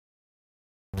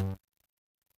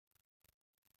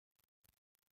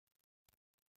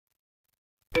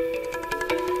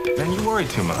worry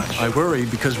too much. I worry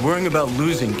because worrying about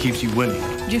losing keeps you winning.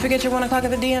 Did you forget your 1 o'clock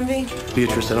at the DMV?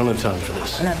 Beatrice, I don't have time for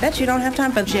this. And I bet you don't have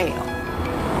time for jail.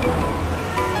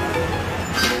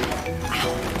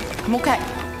 Ow. I'm okay.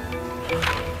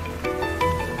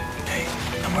 Hey,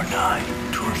 number 9,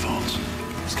 true or false?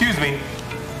 Excuse me.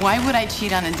 Why would I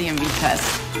cheat on a DMV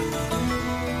test?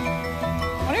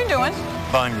 What are you doing?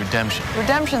 Buying redemption.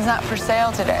 Redemption's not for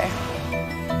sale today.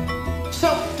 So,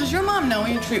 does your mom know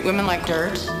you treat women like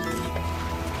dirt?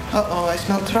 Uh-oh, I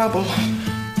smell trouble.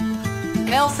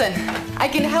 Nelson, I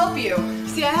can help you.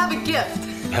 See, I have a gift.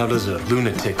 How does a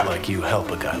lunatic like you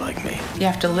help a guy like me? You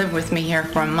have to live with me here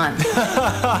for a month.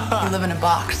 You live in a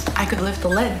box. I could lift the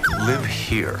lid. Live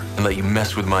here and let you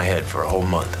mess with my head for a whole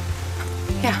month.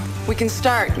 Yeah, we can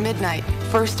start midnight,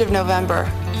 1st of November.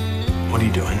 What are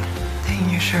you doing? Taking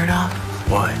your shirt off.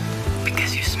 Why?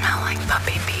 Because you smell like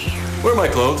puppy pee. Where are my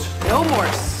clothes? No more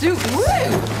suits.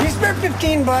 You spent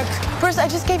 $15. Bruce, I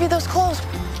just gave you those clothes.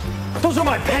 Those are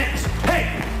my pants. Hey!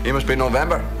 You must be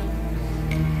November.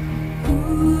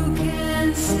 Who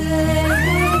can say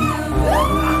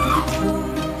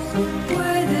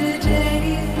where the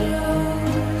day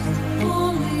flows?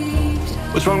 Only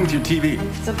time. What's wrong with your TV?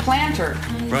 It's a planter.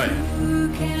 Right.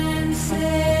 Who can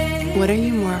say What are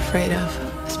you more afraid of?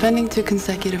 Spending 2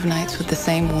 consecutive nights with the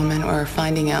same woman or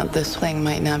finding out this thing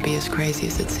might not be as crazy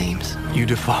as it seems? You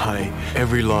defy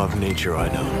every law of nature I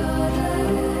know.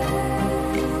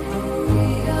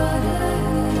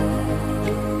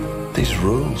 These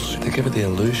rules, they give it the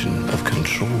illusion of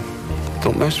control.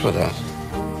 Don't mess with that.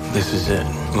 This is it.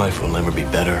 Life will never be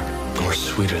better or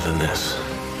sweeter than this.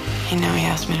 You know he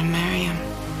asked me to marry him.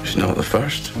 It's not the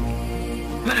first.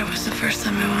 But it was the first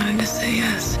time I wanted to say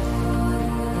yes.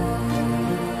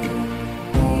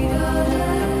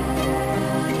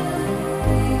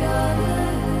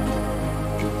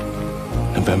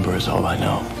 November is all I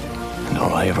know, and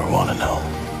all I ever want to know.